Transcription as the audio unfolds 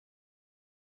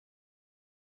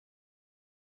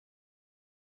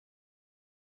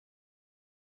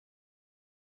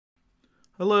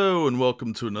Hello and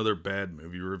welcome to another bad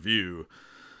movie review.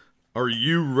 Are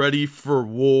you ready for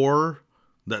war?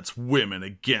 That's women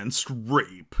against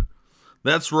rape.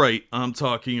 That's right, I'm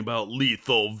talking about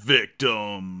Lethal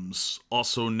Victims,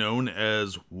 also known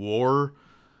as W.A.R,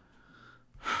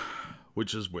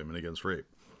 which is women against rape.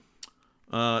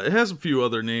 It has a few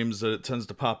other names that it tends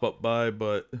to pop up by,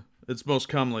 but it's most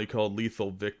commonly called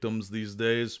Lethal Victims these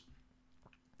days.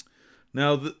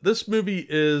 Now, this movie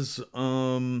is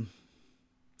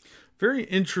very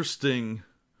interesting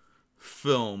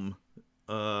film.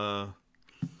 My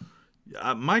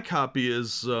copy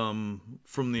is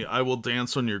from the I Will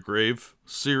Dance on Your Grave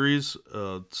series.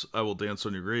 It's I Will Dance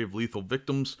on Your Grave, Lethal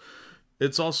Victims.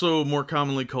 It's also more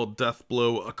commonly called Death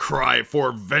Blow, A Cry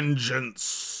for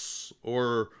Vengeance,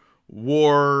 or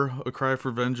War, A Cry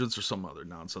for Vengeance, or some other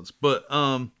nonsense. But,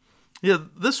 yeah,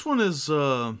 this one is,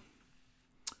 well,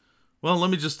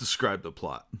 let me just describe the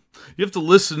plot. You have to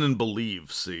listen and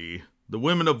believe, see. The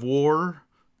women of W.A.R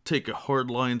take a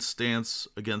hardline stance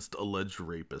against alleged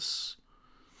rapists.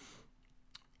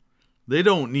 They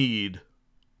don't need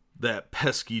that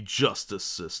pesky justice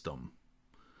system.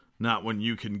 Not when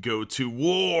you can go to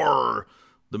war.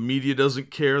 The media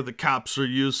doesn't care. The cops are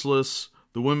useless.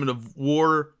 The women of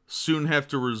W.A.R soon have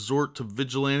to resort to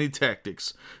vigilante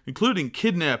tactics, including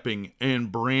kidnapping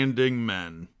and branding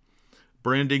men.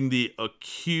 Branding the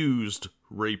accused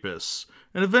rapists,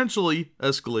 and eventually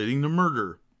escalating to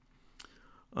murder.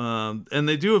 And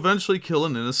they do eventually kill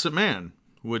an innocent man,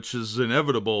 which is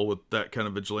inevitable with that kind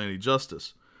of vigilante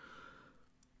justice.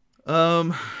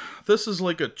 This is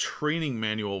like a training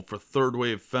manual for third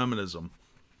wave feminism.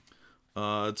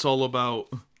 It's all about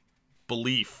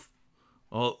belief.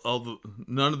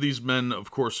 None of these men, of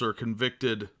course, are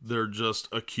convicted. They're just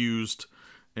accused,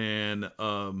 and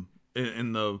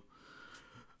in the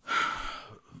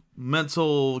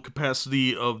mental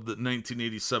capacity of the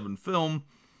 1987 film,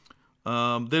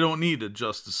 they don't need a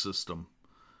justice system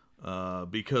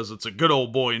because it's a good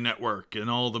old boy network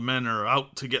and all the men are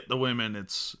out to get the women.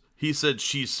 It's he said,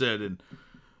 she said, and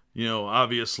you know,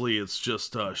 obviously it's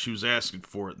just she was asking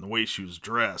for it and the way she was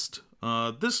dressed.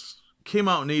 This came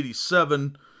out in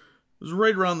 87. It was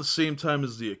right around the same time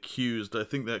as The Accused. I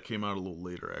think that came out a little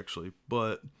later, actually.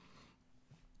 But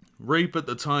rape at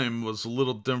the time was a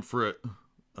little different.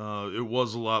 It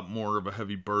was a lot more of a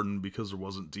heavy burden because there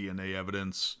wasn't DNA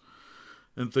evidence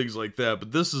and things like that.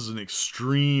 But this is an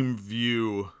extreme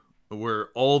view where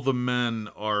all the men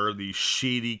are these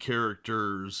shady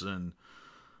characters, and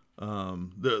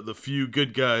the few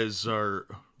good guys are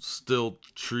still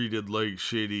treated like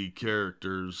shady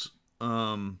characters.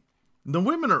 The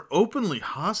women are openly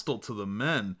hostile to the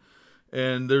men.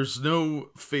 And there's no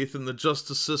faith in the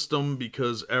justice system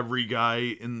because every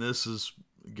guy in this has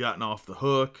gotten off the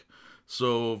hook.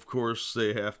 So, of course,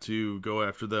 they have to go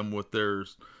after them with their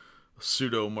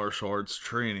pseudo martial arts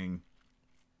training.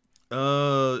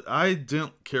 I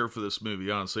didn't care for this movie,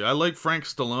 honestly. I like Frank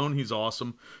Stallone. He's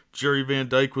awesome. Jerry Van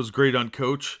Dyke was great on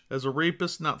Coach. As a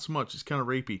rapist, not so much. He's kind of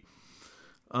rapey.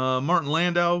 Martain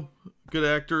Landau, good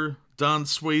actor. Don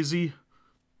Swayze,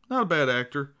 not a bad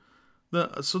actor.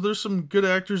 So there's some good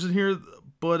actors in here,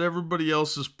 but everybody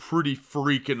else is pretty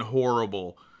freaking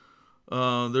horrible.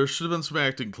 There should have been some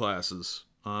acting classes.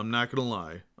 I'm not going to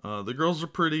lie. The girls are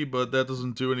pretty, but that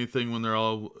doesn't do anything when they're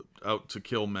all out to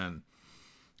kill men.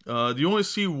 You only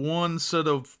see one set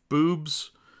of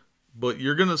boobs, but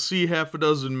you're going to see half a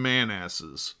dozen man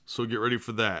asses. So get ready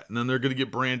for that. And then they're going to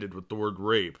get branded with the word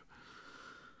rape.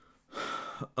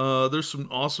 There's some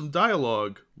awesome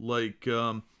dialogue, like,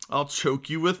 I'll choke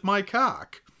you with my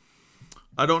cock.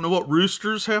 I don't know what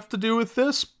roosters have to do with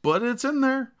this, but it's in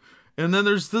there. And then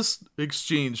there's this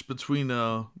exchange between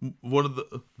one of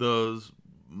the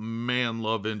man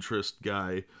love interest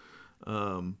guy.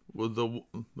 With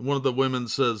one of the women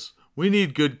says, "We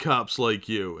need good cops like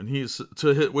you," and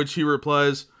which he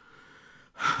replies,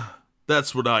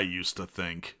 "That's what I used to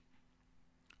think."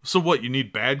 So what? You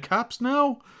need bad cops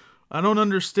now? I don't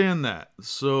understand that.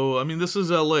 So, I mean, this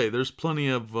is LA. There's plenty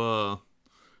of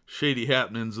shady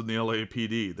happenings in the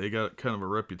LAPD. They got kind of a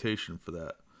reputation for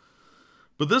that.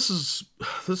 But this is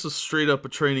straight up a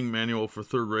training manual for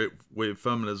third wave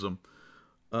feminism.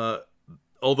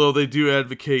 Although they do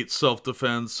advocate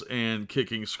self-defense and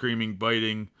kicking, screaming,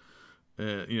 biting,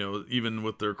 you know, even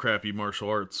with their crappy martial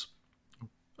arts.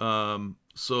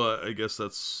 So I guess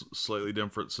that's slightly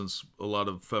different, since a lot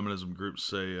of feminism groups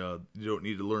say you don't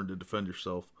need to learn to defend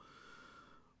yourself.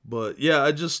 But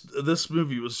yeah, this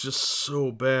movie was just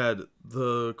so bad.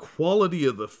 The quality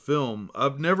of the film,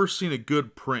 I've never seen a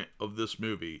good print of this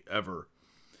movie, ever.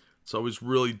 It's always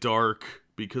really dark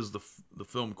because the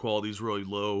film quality is really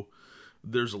low.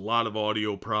 There's a lot of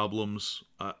audio problems.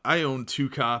 I own 2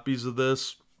 copies of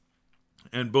this,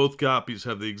 and both copies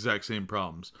have the exact same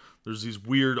problems. There's these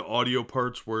weird audio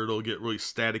parts where it'll get really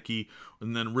staticky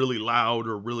and then really loud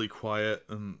or really quiet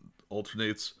and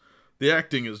alternates. The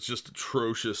acting is just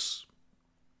atrocious.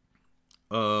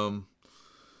 The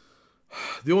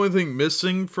only thing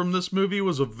missing from this movie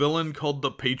was a villain called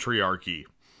the Patriarchy.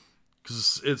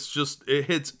 Because it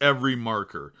hits every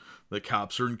marker. The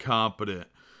cops are incompetent.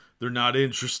 They're not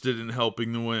interested in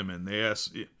helping the women. They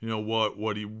ask, what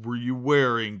were you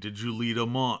wearing? Did you lead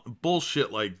them on?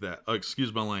 Bullshit like that.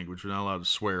 Excuse my language. We're not allowed to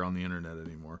swear on the internet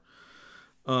anymore.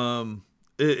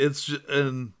 It's just,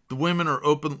 and the women are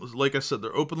open, like I said,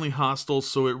 they're openly hostile.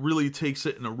 So it really takes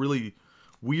it in a really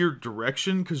weird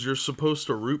direction because you're supposed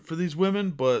to root for these women,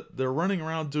 but they're running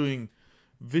around doing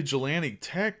vigilante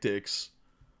tactics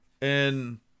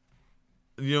and,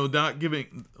 not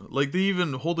giving, like, they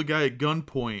even hold a guy at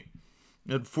gunpoint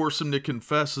and force him to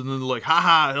confess, and then they're like,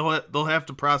 haha, they'll have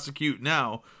to prosecute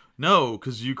now. No,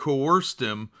 because you coerced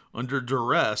him under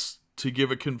duress to give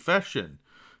a confession.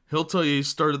 He'll tell you he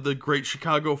started the Great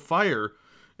Chicago Fire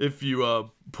if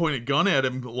you point a gun at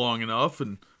him long enough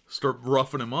and start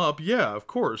roughing him up. Yeah, of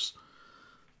course.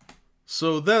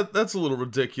 So that's a little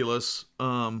ridiculous.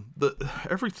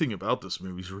 Everything about this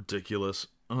movie is ridiculous.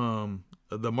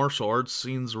 The martial arts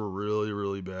scenes were really,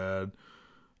 really bad.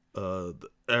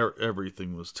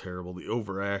 Everything was terrible. The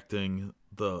overacting,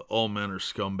 the all men are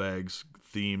scumbags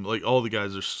theme. Like, all the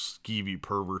guys are skeevy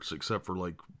perverts except for,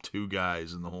 like, 2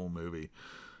 guys in the whole movie.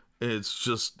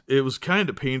 It was kind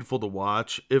of painful to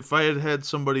watch. If I had had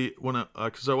somebody,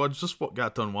 because I just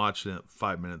got done watching it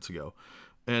 5 minutes ago,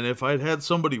 and if I had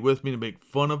somebody with me to make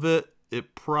fun of it,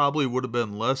 it probably would have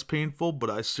been less painful, but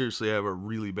I seriously have a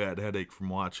really bad headache from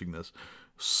watching this.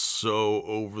 So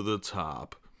over the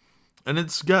top. And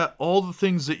it's got all the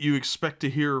things that you expect to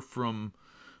hear from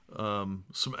some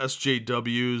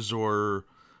SJWs or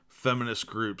feminist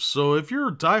groups. So if you're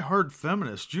a diehard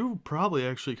feminist, you probably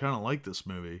actually kind of like this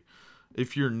movie.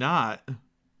 If you're not,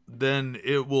 then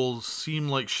it will seem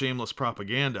like shameless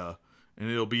propaganda,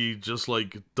 and it'll be just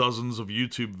like dozens of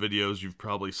YouTube videos you've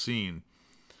probably seen.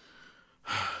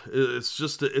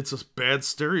 It's a bad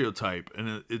stereotype,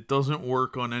 and it doesn't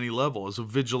work on any level. As a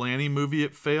vigilante movie,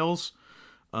 it fails.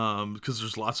 Because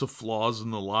there's lots of flaws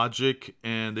in the logic,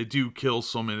 and they do kill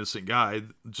some innocent guy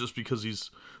just because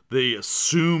they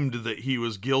assumed that he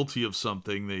was guilty of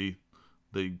something.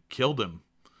 They killed him,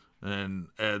 and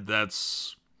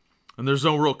there's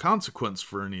no real consequence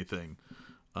for anything.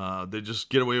 They just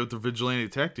get away with their vigilante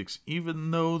tactics,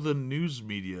 even though the news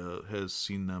media has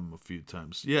seen them a few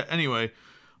times. Yeah, anyway,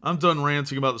 I'm done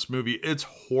ranting about this movie. It's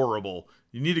horrible.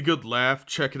 You need a good laugh.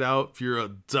 Check it out. If you're a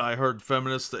diehard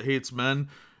feminist that hates men,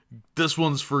 this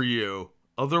one's for you.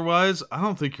 Otherwise, I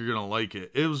don't think you're going to like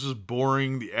it. It was just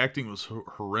boring. The acting was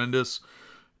horrendous.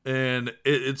 And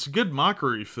it's a good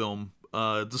mockery film,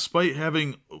 despite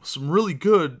having some really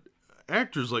good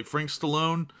actors like Frank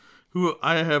Stallone, who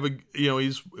I have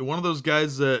he's one of those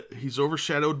guys that he's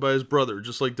overshadowed by his brother,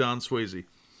 just like Don Swayze.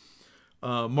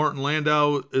 Martain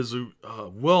Landau is a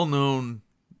well-known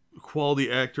quality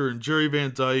actor, and Jerry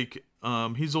Van Dyke,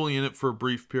 he's only in it for a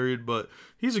brief period, but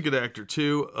he's a good actor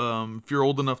too. If you're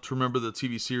old enough to remember the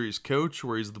TV series Coach,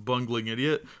 where he's the bungling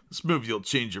idiot, this movie will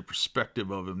change your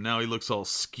perspective of him. Now he looks all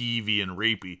skeevy and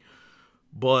rapey.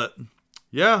 But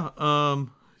yeah,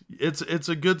 it's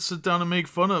a good sit down and make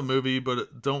fun of movie,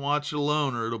 but don't watch it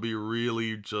alone or it'll be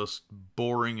really just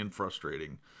boring and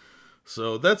frustrating.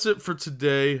 So that's it for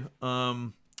today.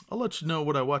 I'll let you know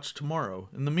what I watch tomorrow.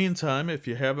 In the meantime, if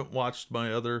you haven't watched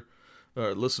my other,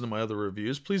 listened to my other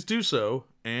reviews, please do so,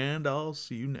 and I'll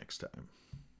see you next time.